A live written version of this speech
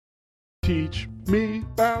Teach me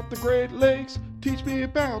about the Great Lakes. Teach me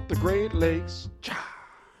about the Great Lakes.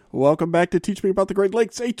 Welcome back to Teach Me About the Great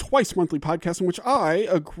Lakes, a twice-monthly podcast in which I,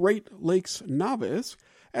 a Great Lakes novice,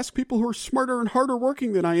 ask people who are smarter and harder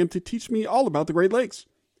working than I am to teach me all about the Great Lakes.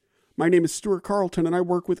 My name is Stuart Carlton, and I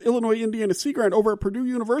work with Illinois Indiana Sea Grant over at Purdue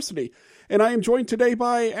University. And I am joined today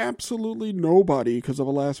by absolutely nobody because of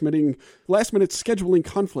a last-minute scheduling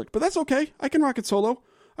conflict. But that's okay. I can rock it solo.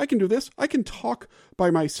 I can do this. I can talk by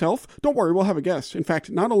myself. Don't worry, we'll have a guest. In fact,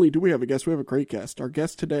 not only do we have a guest, we have a great guest. Our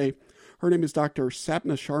guest today, her name is Dr.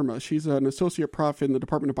 Sapna Sharma. She's an associate prof in the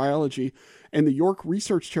Department of Biology and the York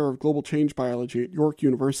Research Chair of Global Change Biology at York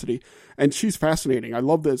University. And she's fascinating. I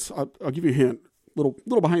love this. I'll give you a hint.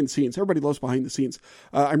 Little behind the scenes. Everybody loves behind the scenes.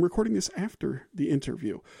 I'm recording this after the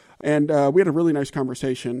interview. And we had a really nice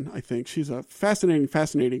conversation, I think. She's a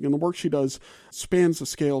fascinating, and the work she does spans the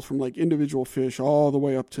scale from like individual fish all the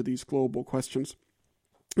way up to these global questions.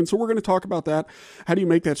 And so we're going to talk about that. How do you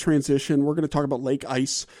make that transition? We're going to talk about lake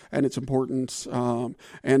ice and its importance. And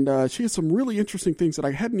she has some really interesting things that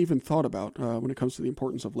I hadn't even thought about when it comes to the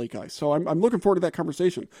importance of lake ice. So I'm looking forward to that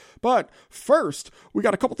conversation. But first, we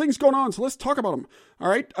got a couple things going on, so let's talk about them. All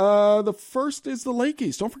right. The first is the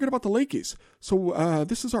Lakeys. Don't forget about the Lakeys. So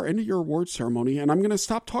this is our end-of-year awards ceremony, and I'm going to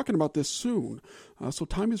stop talking about this soon. So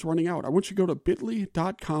time is running out. I want you to go to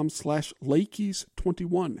bit.ly.com/Lakeys21, Likies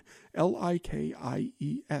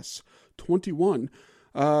 21,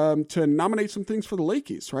 to nominate some things for the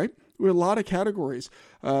Lakeys, right? We have a lot of categories.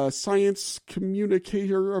 Science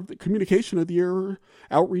Communication of the Year,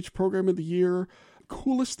 Outreach Program of the Year,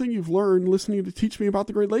 coolest thing you've learned listening to Teach Me About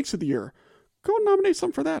the Great Lakes of the Year. Go and nominate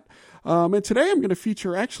some for that. And today I'm going to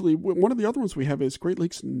feature, actually, one of the other ones we have is Great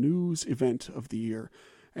Lakes News Event of the Year.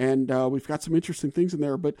 And we've got some interesting things in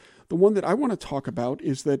there. But the one that I want to talk about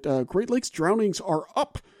is that Great Lakes drownings are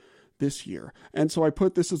up this year. And so I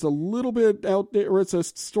put this as a little bit out there, or it's a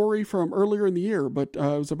story from earlier in the year, but it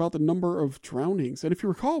was about the number of drownings. And if you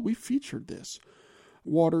recall, we featured this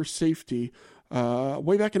water safety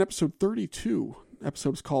way back in episode 32.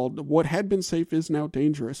 Episode is called What Had Been Safe Is Now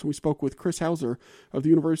Dangerous. And we spoke with Chris Hauser of the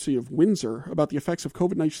University of Windsor about the effects of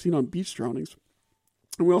COVID-19 on beach drownings.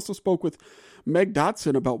 And we also spoke with Meg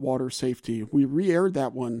Dotson about water safety. We re-aired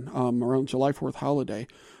that one around July 4th holiday,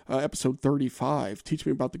 episode 35. Teach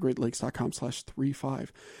me about the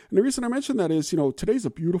GreatLakes.com/35. And the reason I mention that is, today's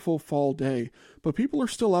a beautiful fall day, but people are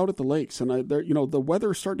still out at the lakes, and the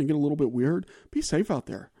weather is starting to get a little bit weird. Be safe out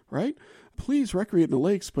there, right? Please recreate in the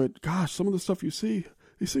lakes, but gosh, some of the stuff you see,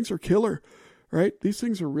 these things are killer. Right? These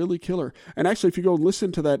things are really killer. And actually, if you go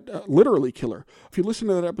listen to that, literally killer, if you listen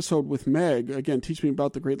to that episode with Meg, again, Teach Me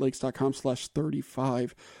About the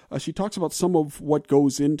GreatLakes.com/35, she talks about some of what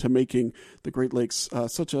goes into making the Great Lakes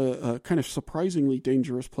such a kind of surprisingly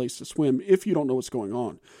dangerous place to swim if you don't know what's going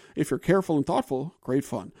on. If you're careful and thoughtful, great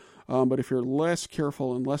fun. But if you're less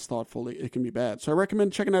careful and less thoughtful, it can be bad. So I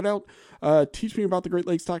recommend checking that out. Teach me about the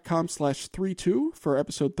GreatLakes.com/32 for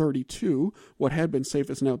episode 32. What had been safe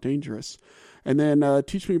is now dangerous. And then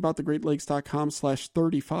teach me about the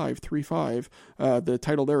GreatLakes.com/35. The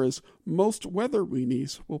title there is Most Weather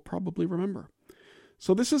Weenies Will Probably Remember.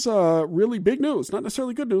 So this is really big news. Not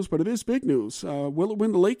necessarily good news, but it is big news. Will it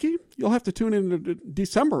win the Lakey? You'll have to tune in to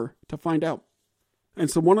December to find out. And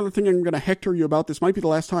so one other thing I'm going to hector you about, this might be the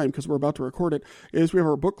last time because we're about to record it, is we have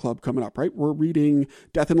our book club coming up, right? We're reading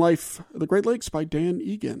Death and Life, The Great Lakes by Dan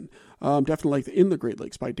Egan. Death and Life in the Great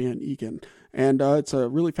Lakes by Dan Egan. And it's a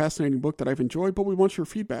really fascinating book that I've enjoyed, but we want your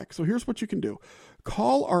feedback. So here's what you can do.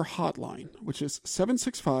 Call our hotline, which is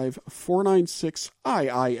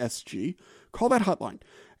 765-496-IISG. Call that hotline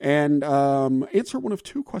and answer one of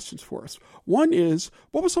two questions for us. One is,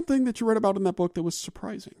 what was something that you read about in that book that was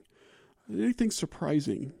surprising? Anything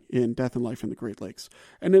surprising in Death and Life in the Great Lakes?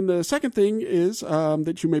 And then the second thing is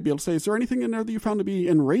that you may be able to say, is there anything in there that you found to be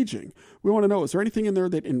enraging? We want to know, is there anything in there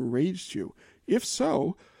that enraged you? If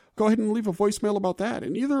so, go ahead and leave a voicemail about that.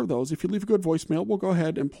 And either of those, if you leave a good voicemail, we'll go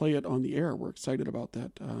ahead and play it on the air. We're excited about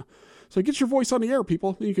that. So get your voice on the air,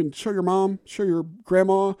 people. You can show your mom, show your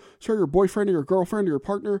grandma, show your boyfriend or your girlfriend or your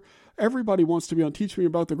partner. Everybody wants to be on Teach Me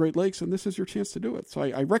About the Great Lakes, and this is your chance to do it. So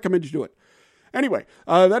I recommend you do it. Anyway,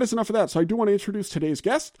 that is enough of that. So I do want to introduce today's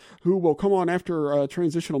guest, who will come on after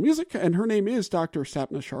transitional music, and her name is Dr.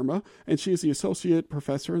 Sapna Sharma, and she is the Associate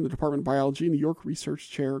Professor in the Department of Biology and the York Research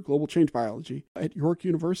Chair, Global Change Biology at York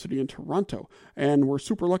University in Toronto. And we're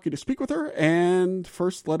super lucky to speak with her, and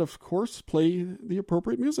first let, of course, play the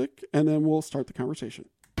appropriate music, and then we'll start the conversation.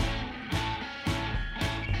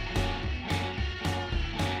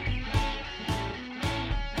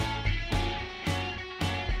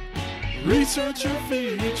 Researcher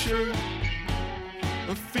feature,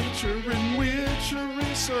 a feature in which a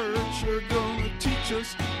researcher gonna teach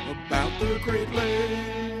us about the Great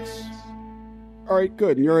Lakes. All right,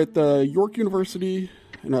 good. And you're at the York University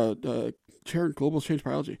in a chair in global change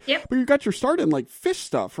biology. Yep. But you got your start in like fish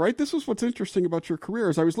stuff, right? This is what's interesting about your career.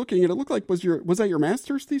 As I was looking at it, looked like was that your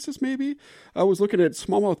master's thesis? Maybe I was looking at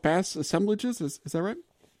smallmouth bass assemblages. Is that right?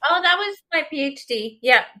 Oh, that was my PhD.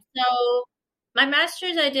 Yeah. So my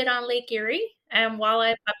master's I did on Lake Erie and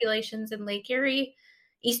walleye populations in Lake Erie,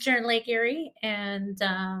 Eastern Lake Erie, and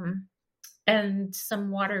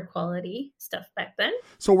some water quality stuff back then.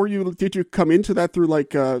 So did you come into that through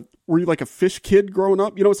were you like a fish kid growing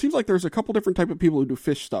up? You know, it seems like there's a couple different type of people who do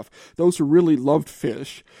fish stuff. Those who really loved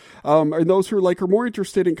fish, and those who are more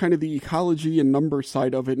interested in kind of the ecology and number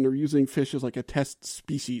side of it, and are using fish as like a test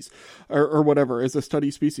species or whatever, as a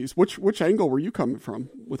study species. Which angle were you coming from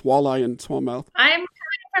with walleye and smallmouth? I'm coming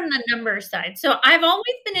from the number side. So I've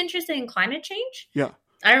always been interested in climate change. Yeah.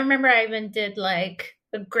 I remember I even did like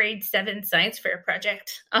a grade 7 science fair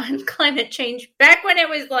project on climate change back when it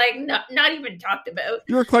was like not even talked about.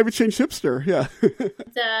 You're a climate change hipster, yeah.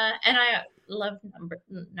 And I love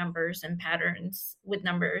numbers and patterns with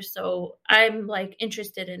numbers, so I'm like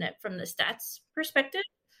interested in it from the stats perspective.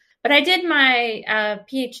 But I did my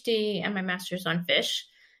PhD and my master's on fish,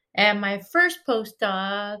 and my first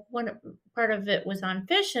postdoc, one part of it was on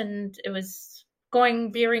fish, and it was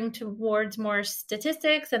veering towards more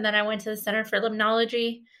statistics. And then I went to the Center for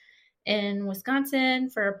Limnology in Wisconsin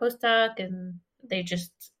for a postdoc, and they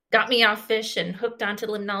just got me off fish and hooked onto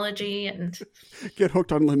limnology. And get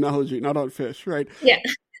hooked on limnology, not on fish, right? Yeah.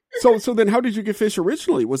 So then how did you get fish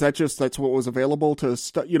originally? Was that that's what was available to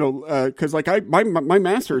because my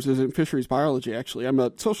master's is in fisheries biology, actually. I'm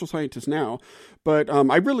a social scientist now, but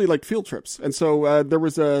I really liked field trips. And so there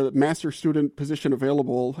was a master student position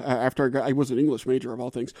available after I was an English major of all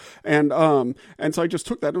things. And so I just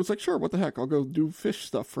took that and was like, sure, what the heck? I'll go do fish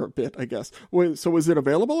stuff for a bit, I guess. So was it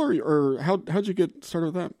available or how'd you get started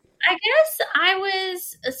with that? I guess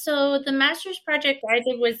so the master's project I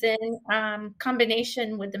did was in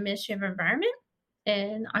combination with the Ministry of Environment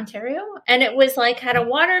in Ontario. And it was like, had a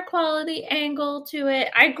water quality angle to it.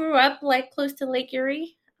 I grew up like close to Lake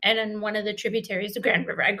Erie and in one of the tributaries, the Grand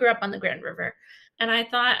River. I grew up on the Grand River. And I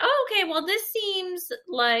thought, oh, okay, well, this seems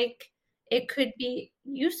like it could be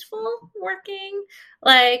useful working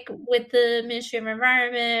like with the Ministry of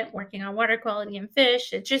Environment, working on water quality and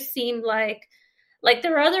fish. It just seemed like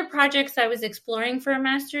there were other projects I was exploring for a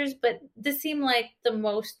master's, but this seemed like the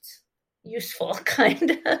most useful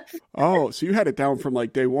kind of. Oh, so you had it down from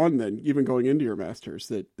like day one then, even going into your master's,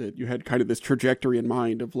 that you had kind of this trajectory in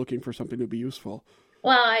mind of looking for something to be useful.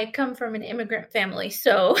 Well, I come from an immigrant family,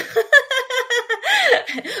 so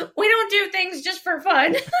we don't do things just for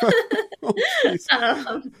fun.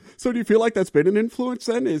 So do you feel like that's been an influence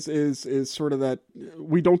then? Is sort of that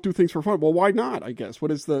we don't do things for fun? Well, why not? I guess.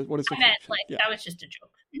 What is the? I meant, that was just a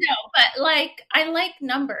joke. No, but like I like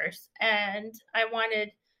numbers, and I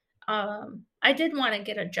wanted, I did want to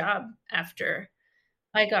get a job after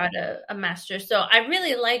I got a master's. So I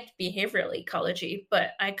really liked behavioral ecology,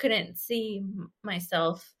 but I couldn't see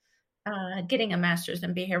myself getting a master's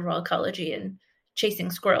in behavioral ecology and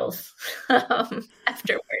chasing squirrels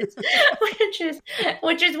afterwards,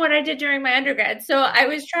 which is what I did during my undergrad. So I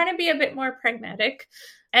was trying to be a bit more pragmatic.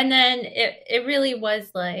 And then it really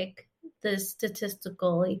was like the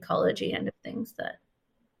statistical ecology end of things that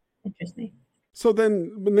interest me. So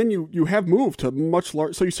then you have moved to much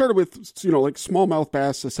large. So you started with like smallmouth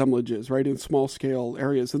bass assemblages, right, in small scale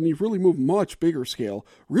areas, and you've really moved much bigger scale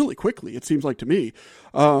really quickly. It seems like to me.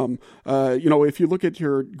 If you look at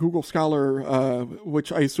your Google Scholar,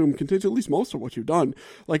 which I assume contains at least most of what you've done,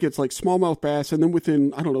 like it's like smallmouth bass, and then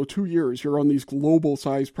within 2 years you're on these global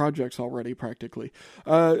sized projects already, practically.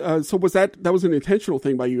 So was that was an intentional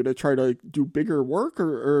thing by you to try to do bigger work,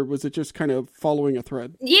 or was it just kind of following a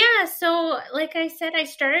thread? Yeah. So like I said, I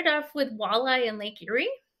started off with walleye in Lake Erie.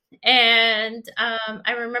 And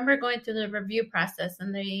I remember going through the review process,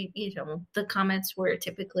 and the comments were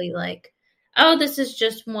typically like, oh, this is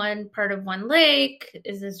just one part of one lake.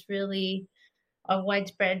 Is this really a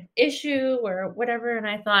widespread issue or whatever? And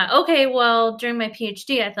I thought, okay, well, during my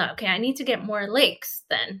PhD, I thought, okay, I need to get more lakes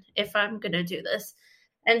then if I'm going to do this.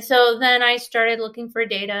 And so then I started looking for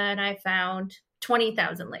data, and I found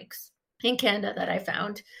 20,000 lakes in Canada that I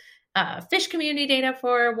found. Fish community data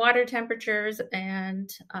for water temperatures and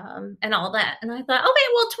all that. And I thought, okay,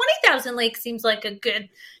 well, 20,000 lakes seems like a good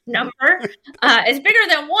number. It's bigger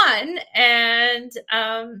than one. And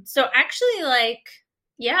so actually,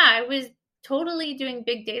 I was totally doing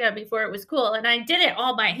big data before it was cool. And I did it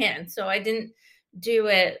all by hand. So I didn't do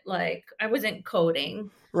it like I wasn't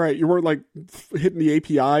coding. Right. You weren't like hitting the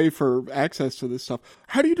API for access to this stuff.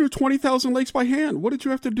 How do you do 20,000 lakes by hand? What did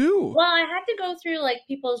you have to do? Well, I had to go through like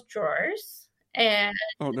people's drawers and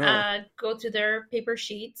Oh, no. go through their paper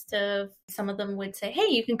sheets. Some of them would say, hey,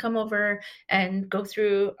 you can come over and go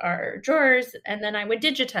through our drawers. And then I would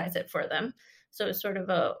digitize it for them. So it's sort of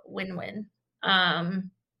a win-win.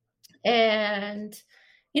 And,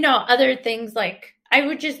 other things like I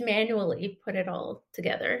would just manually put it all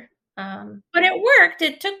together. But it worked.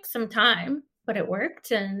 It took some time, but it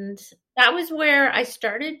worked. And that was where I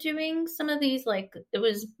started doing some of these, like it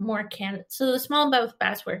was more Canada. So the smallmouth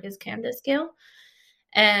bass work is Canada scale.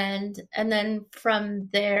 And then from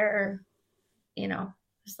there,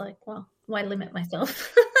 it's like, well, why limit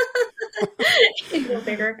myself? Go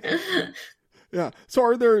bigger. Yeah.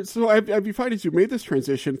 So have you found as you made this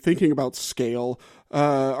transition, thinking about scale,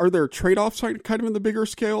 are there trade-offs kind of in the bigger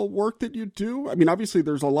scale work that you do? I mean, obviously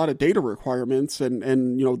there's a lot of data requirements and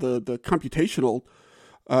the computational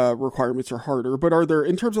requirements are harder, but are there,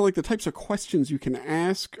 in terms of like the types of questions you can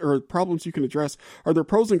ask or problems you can address, are there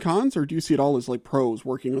pros and cons, or do you see it all as like pros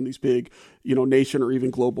working on these big, nation or even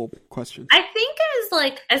global questions? I think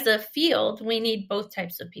as a field, we need both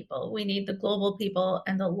types of people. We need the global people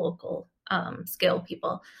and the local scale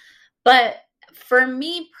people. But for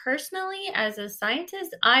me personally, as a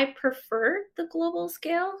scientist, I prefer the global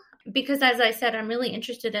scale because, as I said, I'm really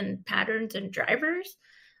interested in patterns and drivers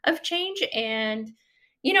of change. And,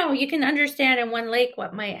 you can understand in one lake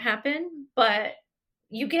what might happen, but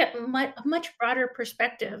you get a much broader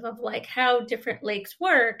perspective of like how different lakes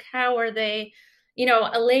work. How are they,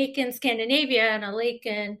 a lake in Scandinavia and a lake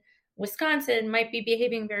in Wisconsin might be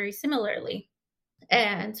behaving very similarly.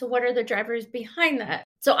 And so what are the drivers behind that?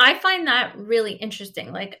 So I find that really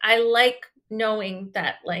interesting. Like I like knowing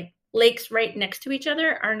that like lakes right next to each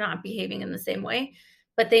other are not behaving in the same way,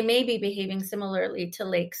 but they may be behaving similarly to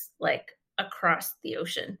lakes like across the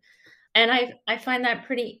ocean. And I find that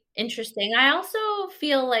pretty interesting. I also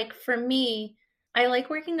feel like for me, I like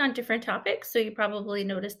working on different topics. So you probably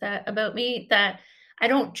noticed that about me, that I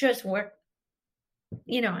don't just work,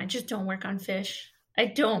 I just don't work on fish. I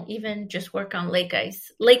don't even just work on lake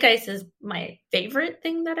ice. Lake ice is my favorite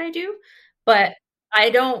thing that I do, but I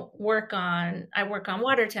work on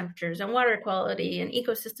water temperatures and water quality and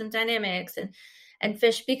ecosystem dynamics and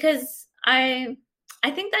fish because I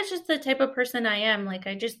think that's just the type of person I am. Like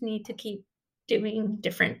I just need to keep doing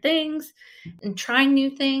different things and trying new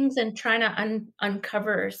things and trying to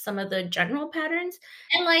uncover some of the general patterns.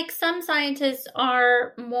 And like some scientists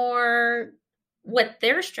are more, what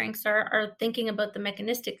their strengths are thinking about the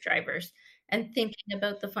mechanistic drivers and thinking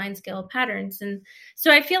about the fine scale patterns. And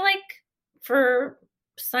so I feel like for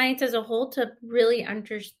science as a whole to really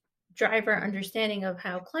drive our understanding of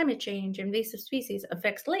how climate change, invasive species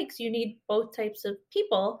affects lakes, you need both types of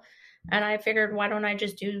people. And I figured, why don't I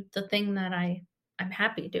just do the thing that I'm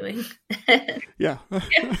happy doing? Yeah.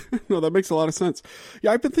 No, that makes a lot of sense.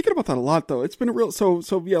 Yeah, I've been thinking about that a lot, though. It's been a real, so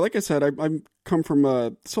yeah, like I said, I'm come from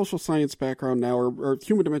a social science background now, or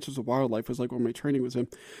human dimensions of wildlife was like when my training was in. And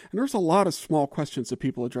there's a lot of small questions that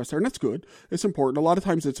people address there, and that's good. It's important. A lot of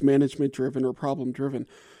times it's management driven or problem driven.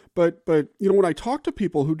 But when I talk to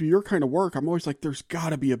people who do your kind of work, I'm always like, there's got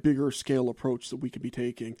to be a bigger scale approach that we could be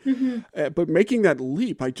taking. Mm-hmm. But making that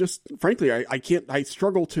leap, frankly, I can't, I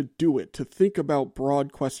struggle to do it, to think about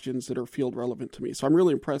broad questions that are field relevant to me. So I'm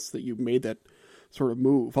really impressed that you made that sort of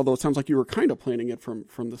move, although it sounds like you were kind of planning it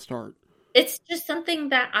from the start. It's just something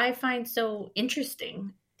that I find so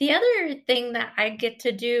interesting. The other thing that I get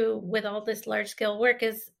to do with all this large scale work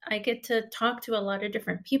is I get to talk to a lot of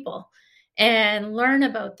different people and learn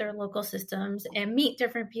about their local systems and meet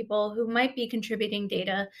different people who might be contributing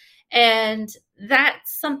data. And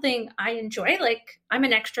that's something I enjoy. Like I'm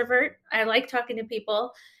an extrovert. I like talking to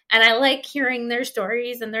people and I like hearing their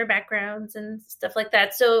stories and their backgrounds and stuff like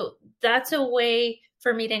that. So that's a way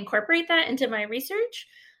for me to incorporate that into my research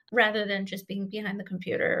rather than just being behind the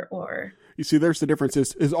computer. Or you see, there's the difference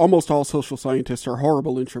is almost all social scientists are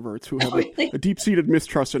horrible introverts who have a deep-seated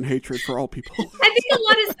mistrust and hatred for all people. I think a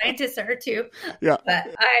lot of scientists are too. Yeah.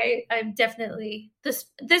 But I'm definitely, this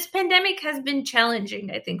pandemic has been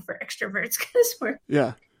challenging, I think, for extroverts because we're...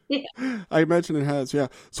 Yeah. I imagine it has, yeah.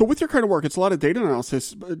 So with your kind of work, it's a lot of data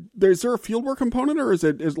analysis. Is there a fieldwork component, or is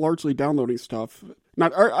it largely downloading stuff?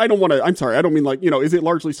 I don't want to, I'm sorry, I don't mean like, is it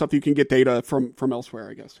largely stuff that you can get data from elsewhere,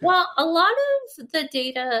 I guess? Yeah. Well, a lot of the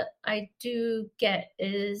data I do get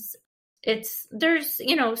there's,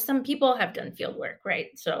 some people have done field work, right?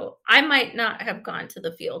 So I might not have gone to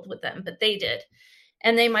the field with them, but they did.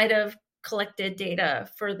 And they might have collected data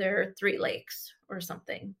for their 3 lakes or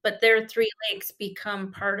something, but their 3 lakes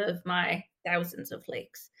become part of my thousands of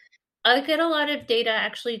lakes. I get a lot of data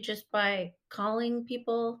actually just by calling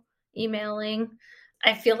people, emailing.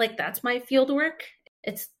 I feel like that's my field work.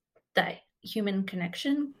 It's that human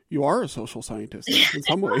connection. You are a social scientist in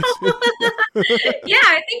some ways. Yeah,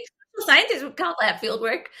 I think social scientists would call that field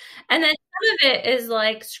work. And then some of it is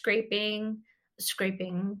like scraping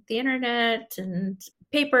the internet and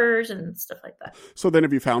papers and stuff like that. So then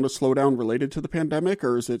have you found a slowdown related to the pandemic,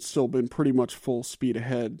 or has it still been pretty much full speed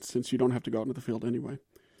ahead since you don't have to go out into the field anyway?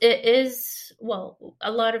 It is, well,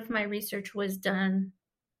 a lot of my research was done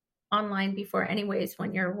online before anyways,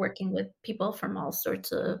 when you're working with people from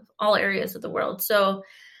all areas of the world. So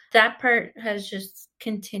that part has just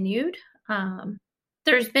continued.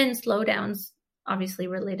 There's been slowdowns obviously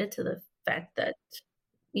related to the fact that,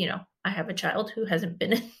 I have a child who hasn't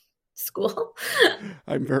been in school.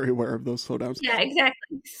 I'm very aware of those slowdowns. Yeah,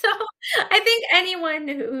 exactly. So I think anyone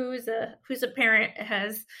who's a parent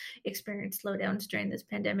has experienced slowdowns during this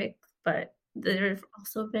pandemic, but there have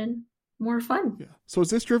also been more fun. Yeah. So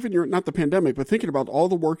is this driven not the pandemic, but thinking about all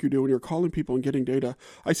the work you do when you're calling people and getting data?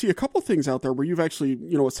 I see a couple things out there where you've actually,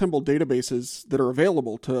 assembled databases that are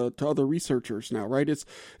available to other researchers now, right? Is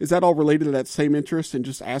that all related to that same interest in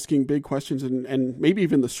just asking big questions and maybe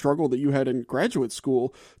even the struggle that you had in graduate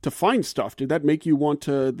school to find stuff? Did that make you want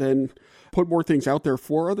to then put more things out there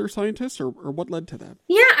for other scientists, or what led to that?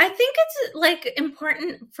 Yeah, I think it's like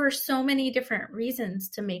important for so many different reasons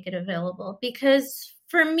to make it available, because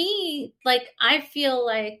for me, like, I feel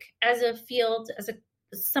like as a field,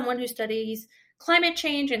 someone who studies climate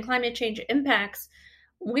change and climate change impacts,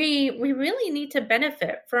 we really need to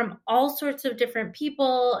benefit from all sorts of different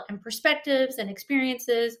people and perspectives and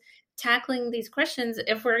experiences tackling these questions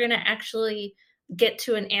if we're going to actually get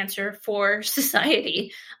to an answer for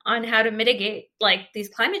society on how to mitigate like these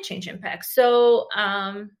climate change impacts. So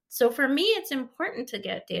for me, it's important to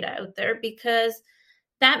get data out there, because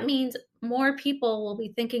that means more people will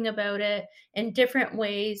be thinking about it in different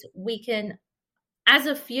ways. We can, as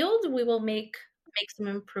a field, we will make some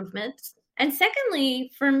improvements. And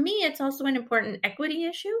secondly, for me, it's also an important equity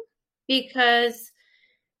issue, because,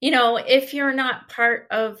 if you're not part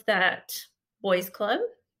of that boys club,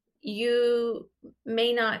 you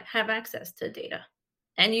may not have access to data.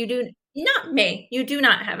 And you do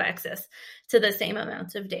not have access to the same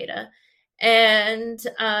amounts of data. And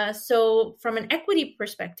so from an equity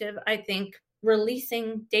perspective, I think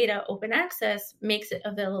releasing data open access makes it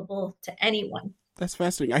available to anyone. That's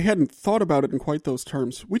fascinating. I hadn't thought about it in quite those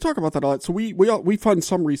terms. We talk about that a lot. So we fund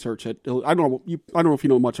some research at. I don't know if you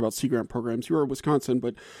know much about Sea Grant programs. You're in Wisconsin,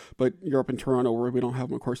 but you're up in Toronto where we don't have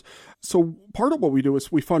them, of course. So part of what we do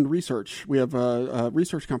is we fund research. We have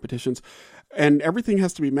research competitions, and everything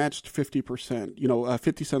has to be matched 50%.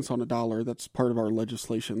 50 cents on a dollar. That's part of our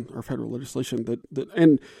legislation, our federal legislation.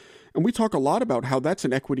 And we talk a lot about how that's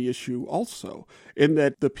an equity issue also, in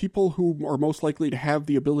that the people who are most likely to have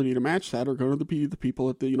the ability to match that are going to be the people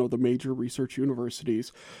at the major research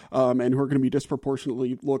universities, and who are going to be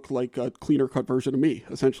disproportionately look like a cleaner cut version of me,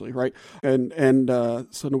 essentially, right?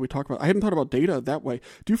 So we talk about. I hadn't thought about data that way.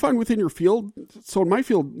 Do you find within your field? So in my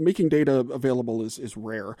field, making data available is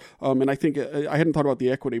rare, and I think I hadn't thought about the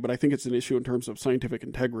equity, but I think it's an issue in terms of scientific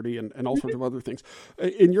integrity and all sorts of other things.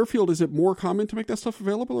 In your field, is it more common to make that stuff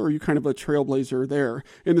available, or are you kind of a trailblazer there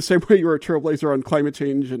in the same way you're a trailblazer on climate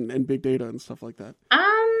change and big data and stuff like that?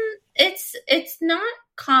 It's not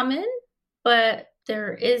common, but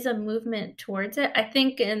there is a movement towards it. I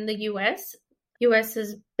think in the US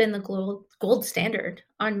has been the gold standard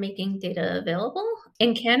on making data available.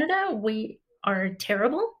 In Canada, we are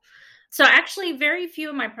terrible. So actually, very few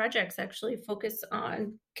of my projects actually focus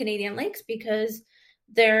on Canadian lakes, because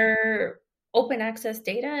they're open access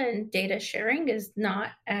data and data sharing is not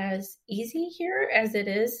as easy here as it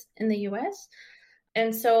is in the US.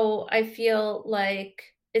 And so I feel like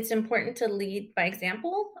it's important to lead by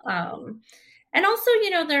example. And also,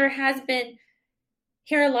 there has been,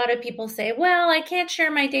 hear a lot of people say, well, I can't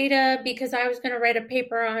share my data because I was going to write a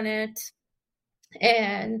paper on it,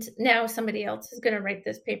 and now somebody else is going to write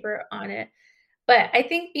this paper on it. But I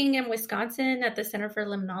think being in Wisconsin at the Center for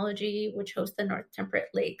Limnology, which hosts the North Temperate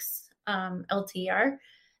Lakes LTR,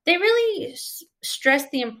 they really stress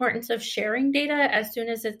the importance of sharing data as soon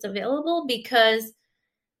as it's available, because,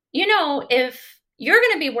 if you're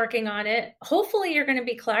going to be working on it, hopefully you're going to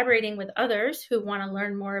be collaborating with others who want to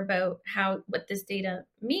learn more about what this data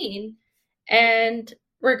mean. And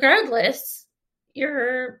regardless,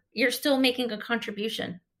 you're still making a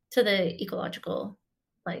contribution to the ecological,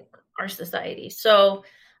 like, our society. So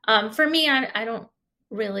for me, I don't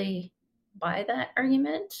really buy that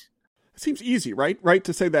argument. It seems easy, right? Right,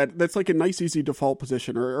 to say that that's like a nice, easy default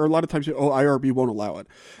position, or a lot of times, IRB won't allow it.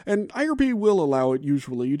 And IRB will allow it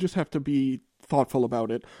usually. You just have to be thoughtful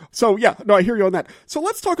about it. So yeah, no, I hear you on that. So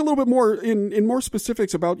let's talk a little bit more in more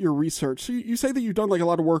specifics about your research. So you say that you've done like a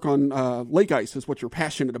lot of work on lake ice is what you're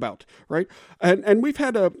passionate about, right? And we've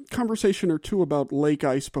had a conversation or two about lake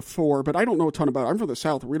ice before, but I don't know a ton about it. I'm from the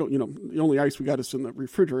South. We don't, the only ice we got is in the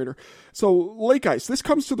refrigerator. So lake ice, this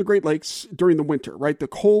comes to the Great Lakes during the winter, right? The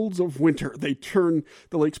colds of winter, they turn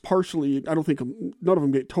the lakes partially, I don't think, none of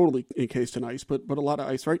them get totally encased in ice, but a lot of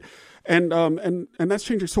ice, right? And that's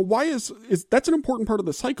changing. So why is that's an important part of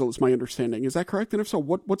the cycle, is my understanding. Is that correct? And if so,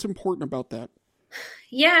 what's important about that?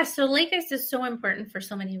 Yeah, so lake ice is so important for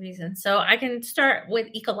so many reasons. So I can start with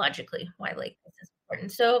ecologically why lake ice is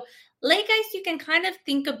important. So lake ice, you can kind of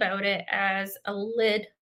think about it as a lid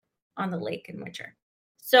on the lake in winter.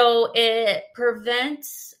 So it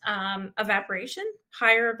prevents evaporation,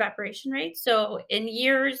 higher evaporation rates. So in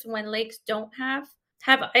years when lakes don't have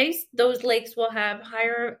ice, those lakes will have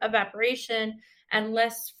higher evaporation and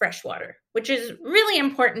less fresh water, which is really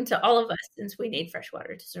important to all of us since we need fresh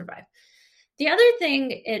water to survive. The other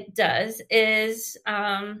thing it does is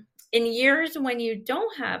in years when you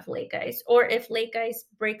don't have lake ice, or if lake ice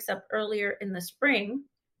breaks up earlier in the spring,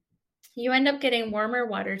 you end up getting warmer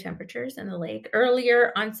water temperatures in the lake,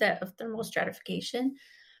 earlier onset of thermal stratification,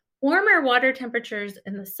 warmer water temperatures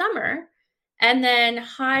in the summer, and then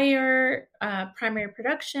higher primary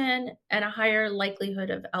production and a higher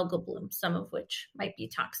likelihood of algal bloom, some of which might be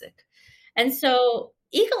toxic. And so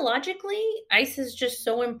ecologically, ice is just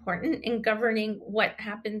so important in governing what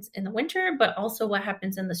happens in the winter, but also what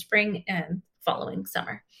happens in the spring and following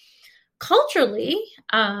summer. Culturally,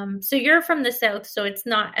 so you're from the South, so it's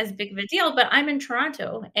not as big of a deal, but I'm in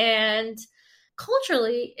Toronto, and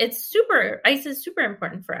culturally, ice is super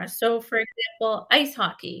important for us. So for example, ice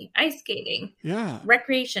hockey, ice skating,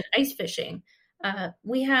 recreation, ice fishing.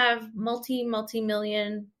 We have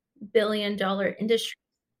multi-million, billion-dollar industries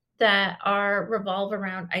that revolve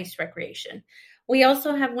around ice recreation. We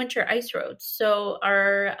also have winter ice roads. So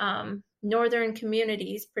our northern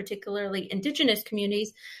communities, particularly indigenous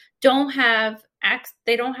communities, don't have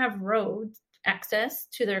road access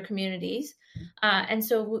to their communities. And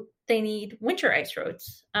so they need winter ice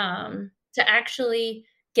roads to actually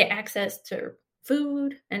get access to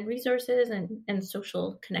food and resources and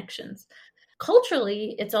social connections.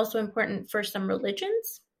 Culturally, it's also important for some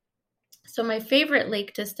religions. So my favorite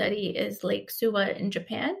lake to study is Lake Suwa in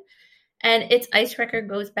Japan. And its ice record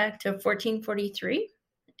goes back to 1443.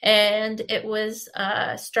 And it was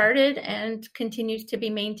started and continues to be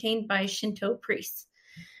maintained by Shinto priests.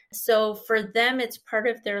 So for them, it's part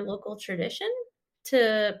of their local tradition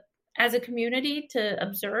as a community, to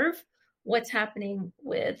observe what's happening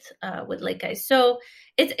with lake ice. So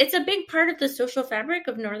it's a big part of the social fabric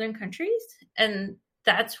of northern countries, and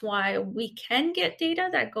that's why we can get data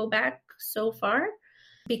that go back so far,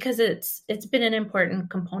 because it's been an important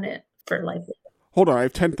component for life. Hold on, I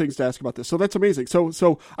have 10 things to ask about this. So that's amazing.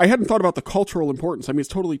 So I hadn't thought about the cultural importance. I mean, it's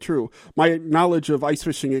totally true. My knowledge of ice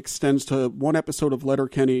fishing extends to one episode of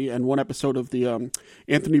Letterkenny and one episode of the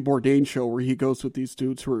Anthony Bourdain show, where he goes with these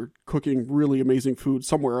dudes who are cooking really amazing food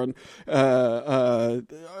somewhere in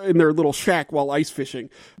their little shack while ice fishing.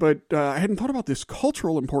 But I hadn't thought about this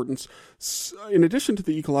cultural importance in addition to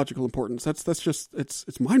the ecological importance. That's just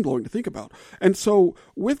it's mind-blowing to think about. And so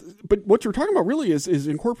but what you're talking about really is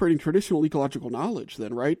incorporating traditional ecological knowledge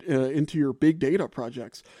then, right, into your big data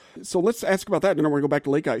projects. So let's ask about that, and then I want to go back to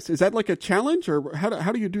lake ice. Is that like a challenge, or how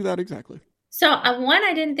do you do that exactly? So one,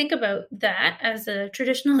 I didn't think about that as a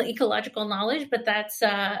traditional ecological knowledge, but that's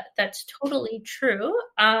totally true.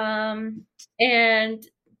 And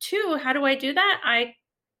two, how do I do that?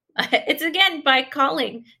 It's again by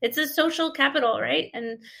calling. It's a social capital, right?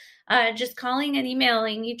 And just calling and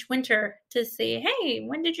emailing each winter to say, hey,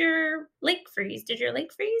 when did your lake freeze? Did your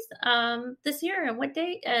lake freeze this year, and what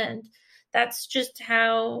date? And that's just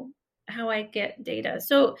how I get data.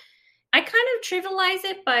 So I kind of trivialize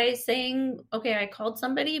it by saying, okay, I called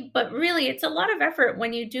somebody, but really it's a lot of effort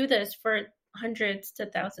when you do this for hundreds to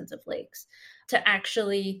thousands of lakes to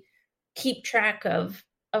actually keep track of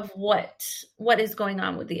what is going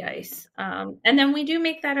on with the ice. And then we do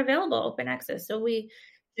make that available, open access. So we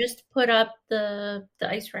just put up the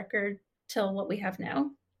ice record till what we have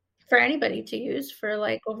now for anybody to use for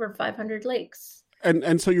like over 500 lakes.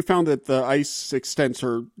 And so you found that the ice extents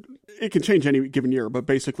it can change any given year, but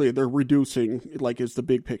basically they're reducing, like, is the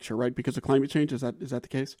big picture, right? Because of climate change, is that the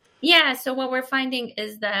case? Yeah. So what we're finding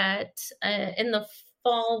is that in the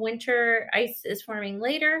fall, winter, ice is forming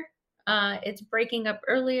later. It's breaking up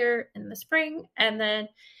earlier in the spring. And then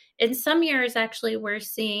in some years, actually, we're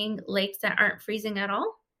seeing lakes that aren't freezing at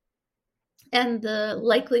all. And the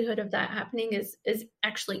likelihood of that happening is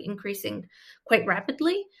actually increasing quite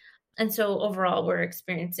rapidly. And so overall, we're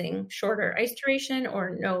experiencing shorter ice duration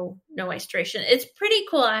or no ice duration. It's pretty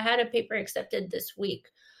cool. I had a paper accepted this week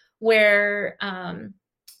where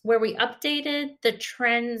we updated the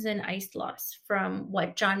trends in ice loss from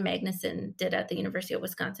what John Magnuson did at the University of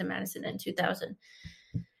Wisconsin-Madison in 2000.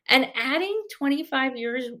 And adding 25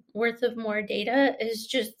 years worth of more data is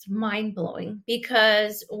just mind-blowing,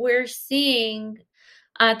 because we're seeing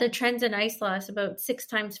the trends in ice loss about 6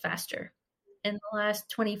 times faster in the last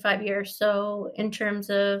 25 years. So in terms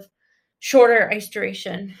of shorter ice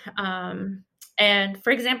duration. And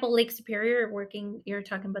for example, Lake Superior, you're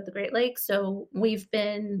talking about the Great Lakes. So we've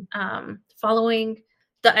been following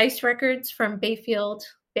the ice records from Bayfield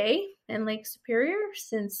Bay and Lake Superior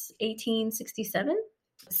since 1867.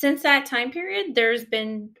 Since that time period, there's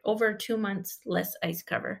been over 2 months less ice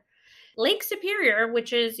cover. Lake Superior,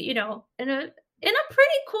 which is, in a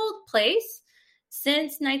pretty cold place,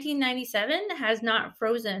 since 1997 has not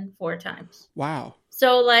frozen 4 times. Wow.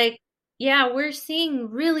 So we're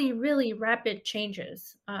seeing really, really rapid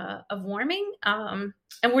changes of warming. And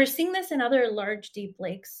we're seeing this in other large, deep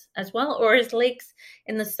lakes as well, or as lakes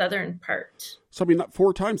in the southern part. So, I mean, not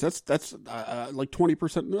 4 times. That's like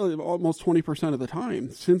 20%, almost 20% of the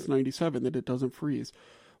time since 97 that it doesn't freeze.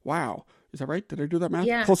 Wow. Is that right? Did I do that math?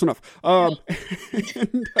 Yeah. Close enough. And,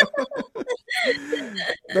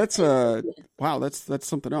 that's wow. That's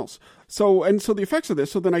something else. So the effects of this.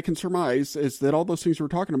 So then I can surmise is that all those things we're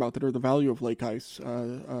talking about that are the value of lake ice,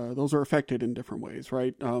 those are affected in different ways,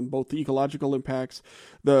 right? Both the ecological impacts,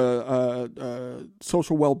 the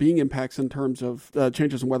social well-being impacts in terms of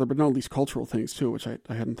changes in weather, but not at least cultural things too, which I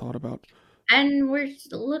hadn't thought about. And we're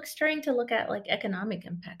starting to look at economic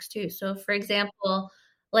impacts too. So, for example,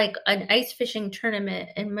 an ice fishing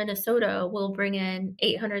tournament in Minnesota will bring in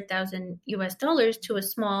 $800,000 to a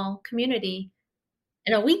small community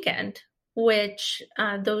in a weekend, which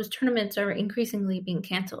those tournaments are increasingly being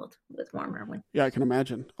canceled with warmer winter. Yeah, I can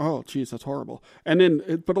imagine. Oh, geez, that's horrible. And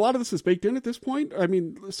then, but a lot of this is baked in at this point. I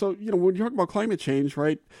mean, so, when you talk about climate change,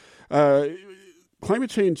 right?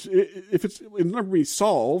 Climate change, if it'll never be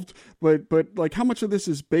solved, but how much of this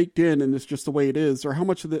is baked in and it's just the way it is, or how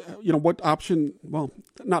much of the, what option, well,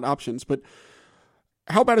 not options, but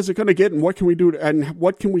how bad is it going to get and what can we do and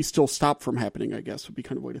what can we still stop from happening, I guess would be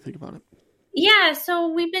kind of a way to think about it. Yeah, so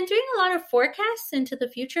we've been doing a lot of forecasts into the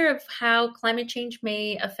future of how climate change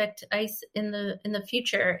may affect ice in the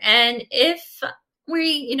future. And if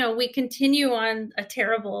we continue on a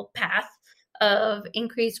terrible path of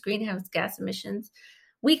increased greenhouse gas emissions,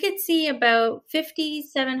 we could see about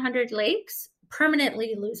 5,700 lakes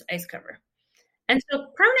permanently lose ice cover. And so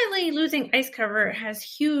permanently losing ice cover has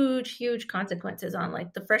huge, huge consequences on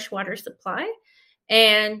the freshwater supply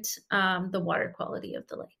and the water quality of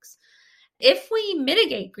the lakes. If we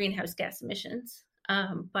mitigate greenhouse gas emissions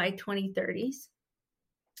by 2030s,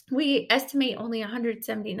 we estimate only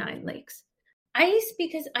 179 lakes.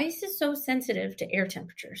 Because ice is so sensitive to air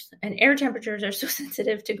temperatures, and air temperatures are so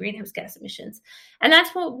sensitive to greenhouse gas emissions. And that's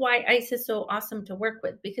why ice is so awesome to work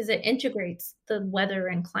with, because it integrates the weather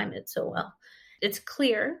and climate so well. It's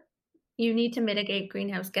clear you need to mitigate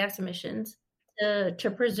greenhouse gas emissions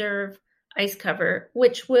to preserve ice cover,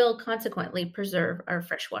 which will consequently preserve our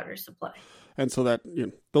freshwater supply. And so that,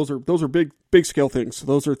 those are big scale things.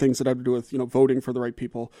 Those are things that have to do with, voting for the right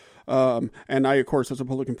people. And I, of course, as a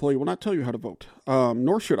public employee, will not tell you how to vote,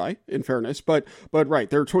 nor should I, in fairness. But right,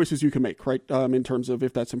 there are choices you can make, right, in terms of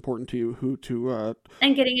if that's important to you, who to...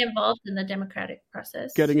 and getting involved in the democratic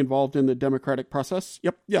process. Getting involved in the democratic process.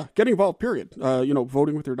 Yep. Yeah. Getting involved, period.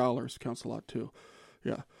 Voting with your dollars counts a lot, too.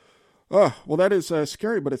 Yeah. Well, that is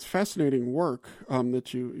scary, but it's fascinating work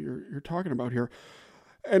that you're talking about here.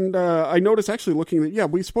 And I noticed actually looking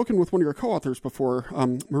at, we've spoken with one of your co-authors before,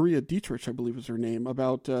 Maria Dietrich, I believe is her name,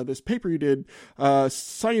 about this paper you did,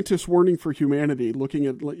 Scientists Warning for Humanity, looking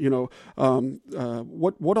at,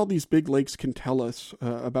 what all these big lakes can tell us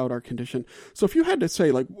about our condition. So if you had to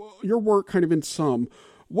say, your work kind of in sum,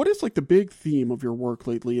 what is the big theme of your work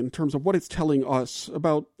lately in terms of what it's telling us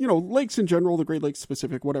about, lakes in general, the Great Lakes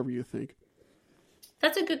specific, whatever you think?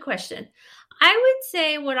 That's a good question. I would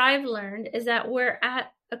say what I've learned is that we're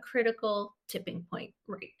at a critical tipping point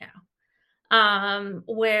right now,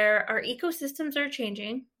 where our ecosystems are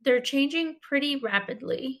changing. They're changing pretty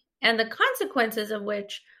rapidly, and the consequences of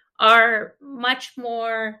which are much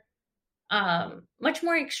more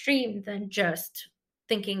extreme than just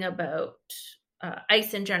thinking about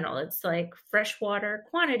ice in general. It's like freshwater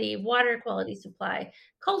quantity, water quality supply,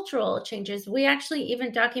 cultural changes. We actually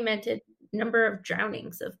even documented number of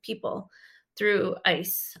drownings of people through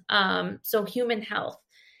ice. So human health.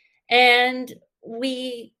 And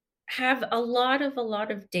we have a lot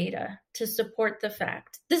of data to support the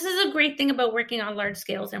fact. This is a great thing about working on large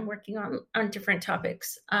scales and working on different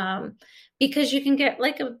topics, because you can get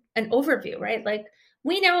like an overview, right? Like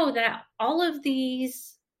we know that all of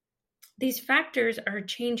these factors are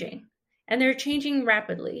changing, and they're changing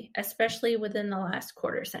rapidly, especially within the last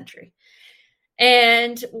quarter century.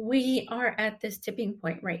 And we are at this tipping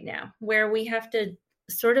point right now where we have to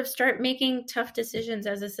sort of start making tough decisions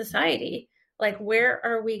as a society. Like, where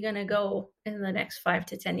are we going to go in the next 5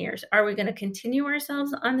 to 10 years? Are we going to continue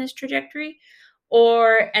ourselves on this trajectory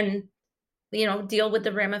and deal with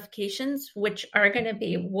the ramifications, which are going to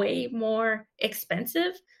be way more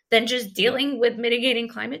expensive than just dealing with mitigating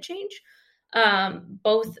climate change,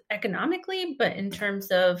 both economically, but in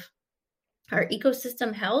terms of our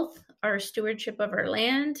ecosystem health, our stewardship of our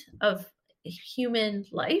land, of human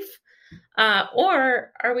life?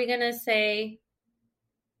 Or are we going to say,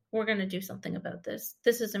 we're going to do something about this?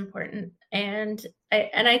 This is important. And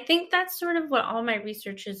I think that's sort of what all my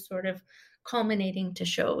research is sort of culminating to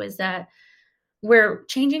show, is that we're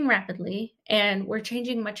changing rapidly, and we're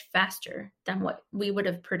changing much faster than what we would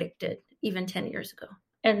have predicted even 10 years ago.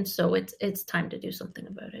 And so it's time to do something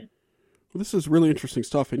about it. Well, this is really interesting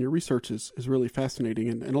stuff, and your research is really fascinating,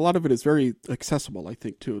 and a lot of it is very accessible, I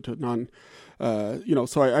think, too, to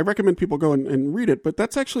so I recommend people go and read it, but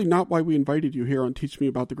that's actually not why we invited you here on Teach Me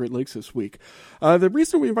About the Great Lakes this week. The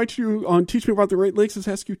reason we invited you on Teach Me About the Great Lakes is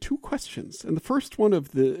to ask you 2 questions, and the first one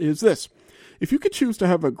is this. If you could choose to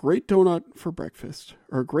have a great donut for breakfast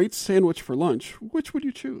or a great sandwich for lunch, which would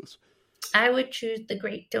you choose? I would choose the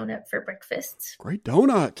great donut for breakfast. Great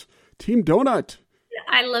donut. Team donut.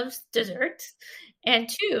 I love dessert. And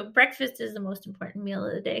 2, breakfast is the most important meal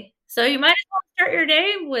of the day. So you might as well start your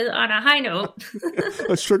day on a high note.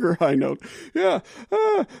 A sugar high note. Yeah,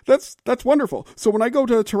 that's wonderful. So when I go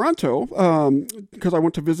to Toronto, because I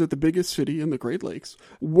want to visit the biggest city in the Great Lakes,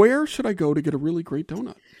 where should I go to get a really great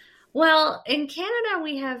donut? Well, in Canada,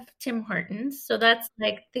 we have Tim Hortons. So that's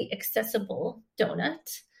like the accessible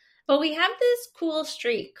donut. But we have this cool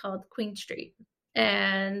street called Queen Street.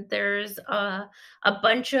 And there's a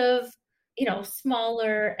bunch of,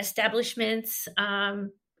 smaller establishments,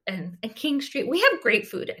 and King Street. We have great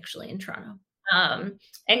food actually in Toronto,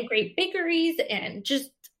 and great bakeries, and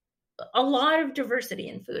just a lot of diversity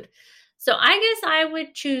in food. So I guess I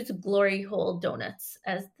would choose Glory Hole Donuts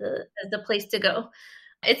as the place to go.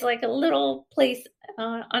 It's like a little place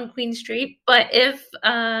on Queen Street, but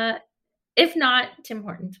if not, Tim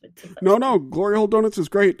Hortons would suffice. No, Glory Hole Donuts is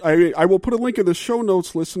great. I will put a link in the show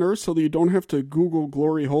notes, listeners, so that you don't have to Google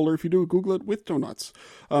Glory Hole, or if you do, Google it with donuts.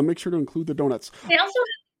 Make sure to include the donuts. They also have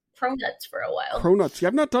cronuts for a while. Cronuts. Yeah,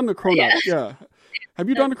 I've not done the cronut. Yeah. Have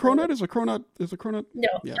you done a cronut? Is a cronut? No,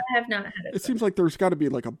 yeah. I have not had it. It seems like there's got to be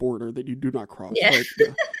like a border that you do not cross. Yeah. Right?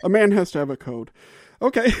 Yeah. A man has to have a code.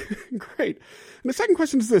 Okay, great. And the second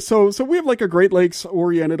question is this. So we have like a Great Lakes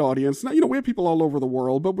oriented audience. Now, we have people all over the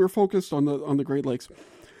world, but we're focused on the Great Lakes.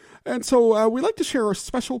 And so we like to share our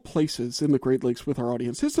special places in the Great Lakes with our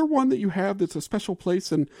audience. Is there one that you have that's a special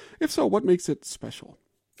place? And if so, what makes it special?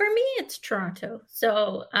 For me, it's Toronto.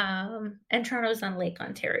 So, and Toronto's on Lake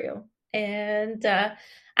Ontario. And I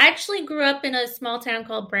actually grew up in a small town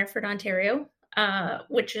called Brantford, Ontario,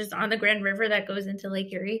 which is on the Grand River that goes into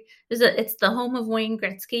Lake Erie. It's the home of Wayne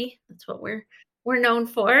Gretzky. That's what we're known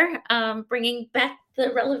for, bringing back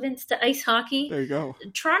the relevance to ice hockey. There you go.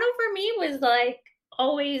 Toronto for me was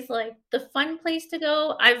always the fun place to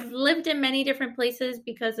go. I've lived in many different places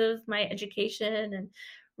because of my education and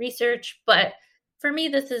research, but for me,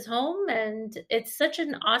 this is home, and it's such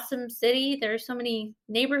an awesome city. There's so many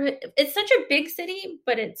neighborhoods. It's such a big city,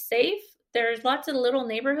 but it's safe. There's lots of little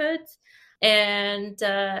neighborhoods, and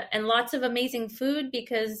lots of amazing food,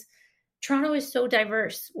 because Toronto is so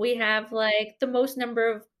diverse. We have the most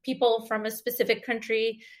number of people from a specific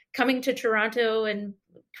country coming to Toronto and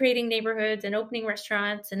creating neighborhoods and opening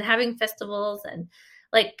restaurants and having festivals, and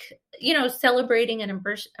celebrating and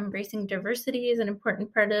embracing diversity is an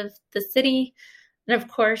important part of the city. And of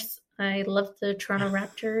course, I love the Toronto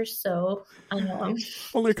Raptors, so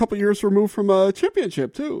only a couple years removed from a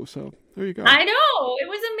championship too. So there you go. I know, it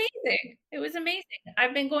was amazing.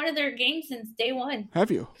 I've been going to their games since day one.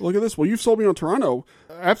 Have you? Look at this. Well, you've sold me on Toronto,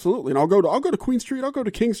 absolutely. And I'll go to Queen Street. I'll go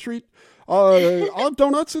to King Street. I'll have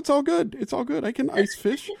donuts. It's all good. I can ice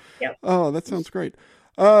fish. Yep. Oh, that sounds great.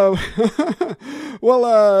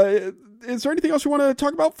 is there anything else you want to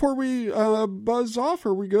talk about before we buzz off, or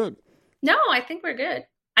are we good? No, I think we're good.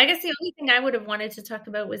 I guess the only thing I would have wanted to talk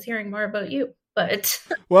about was hearing more about you, but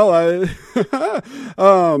well,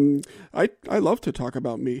 I love to talk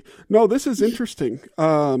about me. No, this is interesting.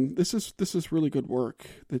 This is really good work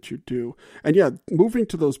that you do, and yeah, moving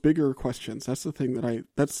to those bigger questions. That's the thing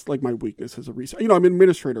that's like my weakness as a researcher. I'm an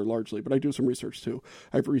administrator largely, but I do some research too.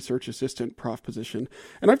 I have a research assistant prof position,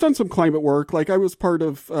 and I've done some climate work. Like I was part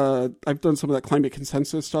of, I've done some of that climate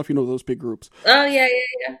consensus stuff. Those big groups. Oh yeah.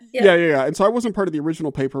 And so I wasn't part of the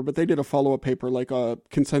original paper, but they did a follow-up paper, like a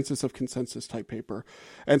consensus of consensus type paper.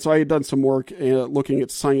 And so I had done some work looking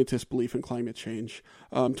at scientists' belief in climate change.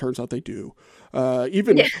 Turns out they do. We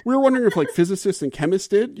were wondering if like physicists and chemists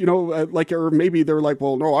did, or maybe they're like,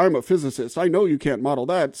 well, no, I'm a physicist. I know you can't model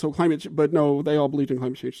that. So but no, they all believed in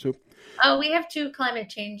climate change too. Oh, we have 2 climate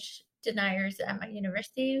change deniers at my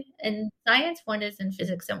university in science. One is in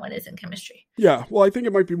physics and one is in chemistry. Yeah, well, I think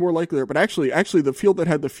it might be more likely there, but actually the field that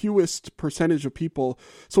had the fewest percentage of people,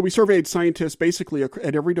 so we surveyed scientists basically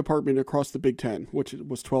at every department across the Big Ten, which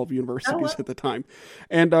was 12 universities at the time.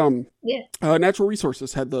 And natural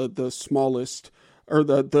resources had the smallest, or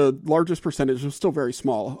the largest percentage, was still very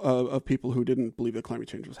small, of people who didn't believe that climate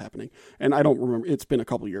change was happening. And I don't remember, it's been a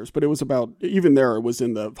couple of years, but it was about, even there, it was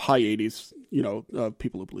in the high 80s,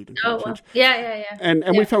 people who believed in climate change. Yeah. And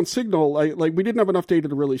we found signal, like we didn't have enough data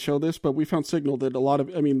to really show this, but we found signal that a lot of,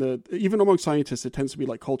 even among scientists, it tends to be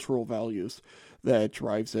like cultural values that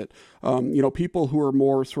drives it. People who are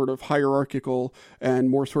more sort of hierarchical and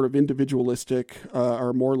more sort of individualistic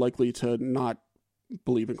are more likely to not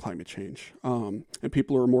believe in climate change, and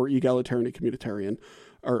people who are more egalitarian and communitarian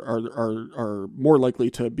are more likely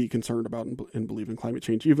to be concerned about and believe in climate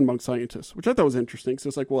change, even among scientists, which I thought was interesting. So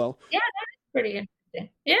it's like, well, yeah, that is pretty interesting.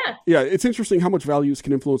 Yeah, it's interesting how much values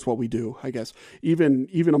can influence what we do, I guess, even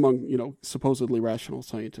among supposedly rational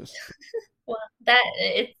scientists. Well,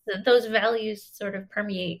 those values sort of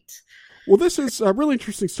permeate. Well, this is really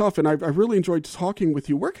interesting stuff, and I've really enjoyed talking with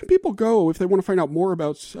you. Where can people go if they want to find out more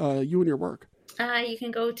about you and your work? You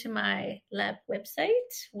can go to my lab website,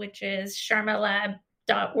 which is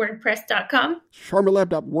sharmalab.wordpress.com.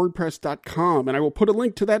 sharmalab.wordpress.com. And I will put a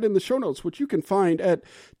link to that in the show notes, which you can find at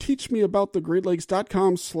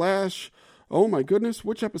teachmeaboutthegreatlakes.com/ oh my goodness,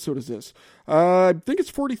 which episode is this? I think it's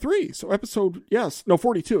 43. So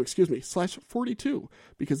 42, excuse me, /42,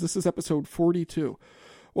 because this is episode 42.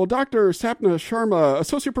 Well, Dr. Sapna Sharma,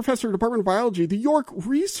 Associate Professor, Department of Biology, the York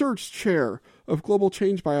Research Chair of Global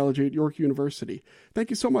Change Biology at York University.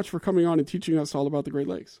 Thank you so much for coming on and teaching us all about the Great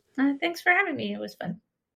Lakes. Thanks for having me. It was fun.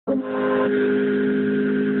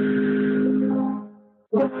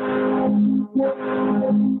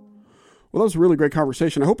 Well, that was a really great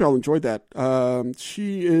conversation. I hope y'all enjoyed that.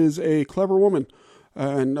 She is a clever woman.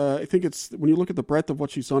 And I think it's, when you look at the breadth of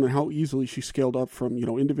what she's done and how easily she scaled up from,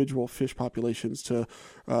 individual fish populations to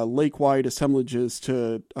lake-wide assemblages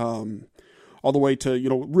to all the way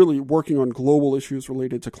to, really working on global issues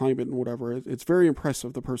related to climate and whatever. It's very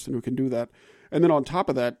impressive, the person who can do that. And then on top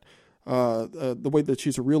of that, the way that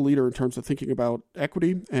she's a real leader in terms of thinking about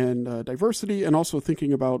equity and diversity, and also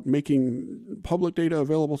thinking about making public data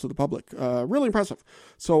available to the public. Really impressive.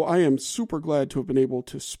 So I am super glad to have been able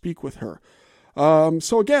to speak with her.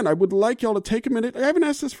 So again, I would like y'all to take a minute. I haven't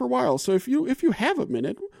asked this for a while, so if you have a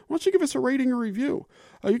minute, why don't you give us a rating or review?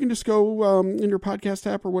 You can just go in your podcast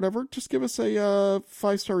app or whatever, just give us a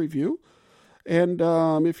 5-star review. And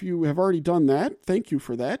if you have already done that, thank you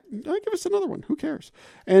for that. Give us another one. Who cares?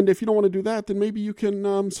 And if you don't want to do that, then maybe you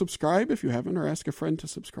can subscribe if you haven't, or ask a friend to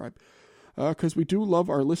subscribe, because we do love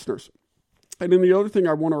our listeners. And then the other thing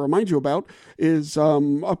I want to remind you about is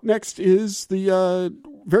up next is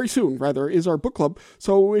very soon is our book club.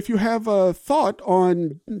 So if you have a thought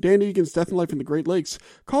on Dan Egan's Death and Life in the Great Lakes,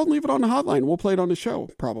 call and leave it on the hotline. We'll play it on the show,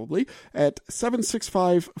 probably, at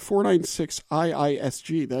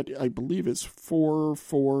 765-496-IISG. That, I believe, is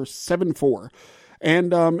 4474.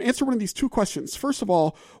 And answer one of these 2 questions. First of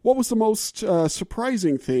all, what was the most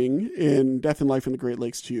surprising thing in Death and Life in the Great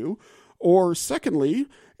Lakes to you? Or secondly,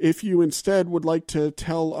 if you instead would like to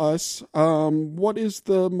tell us what is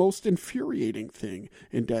the most infuriating thing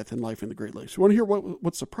in Death and Life in the Great Lakes. You want to hear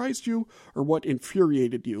what surprised you or what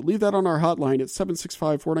infuriated you? Leave that on our hotline at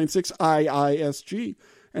 765-496-IISG,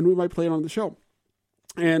 and we might play it on the show.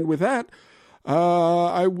 And with that,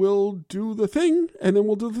 I will do the thing, and then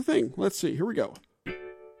we'll do the thing. Let's see. Here we go.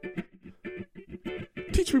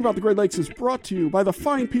 Teach Me About the Great Lakes is brought to you by the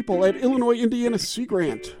fine people at Illinois Indiana Sea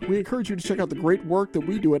Grant. We encourage you to check out the great work that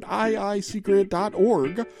we do at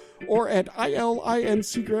iiseagrant.org or at ILIN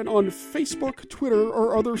Sea Grant on Facebook, Twitter,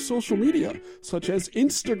 or other social media, such as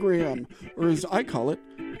Instagram, or as I call it,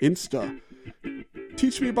 Insta.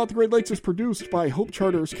 Teach Me About the Great Lakes is produced by Hope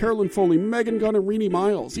Charters, Carolyn Foley, Megan Gunn, and Renee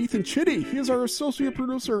Miles. Ethan Chitty, he is our associate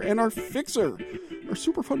producer and our fixer. Our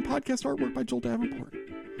super fun podcast artwork by Joel Davenport.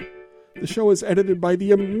 The show is edited by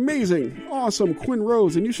the amazing, awesome Quinn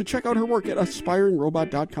Rose, and you should check out her work at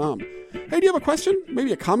aspiringrobot.com. Hey, do you have a question?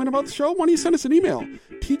 Maybe a comment about the show? Why don't you send us an email?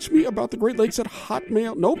 Teach me about the Great Lakes at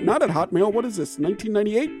Hotmail. Nope, not at Hotmail. What is this,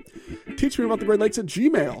 1998? Teach me about the Great Lakes at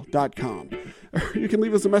gmail.com. You can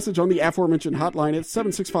leave us a message on the aforementioned hotline at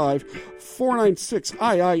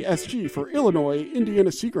 765-496-IISG for Illinois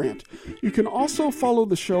Indiana Sea Grant. You can also follow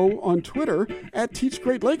the show on Twitter at Teach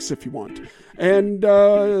Great Lakes if you want. And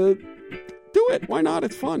do it. Why not?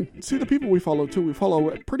 It's fun. See the people we follow, too. We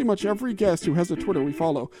follow pretty much every guest who has a Twitter we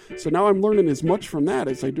follow. So now I'm learning as much from that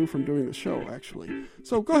as I do from doing the show, actually.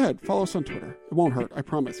 So go ahead. Follow us on Twitter. It won't hurt. I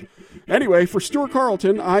promise. Anyway, for Stuart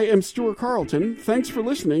Carlton, I am Stuart Carlton. Thanks for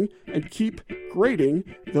listening, and keep grading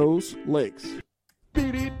those lakes.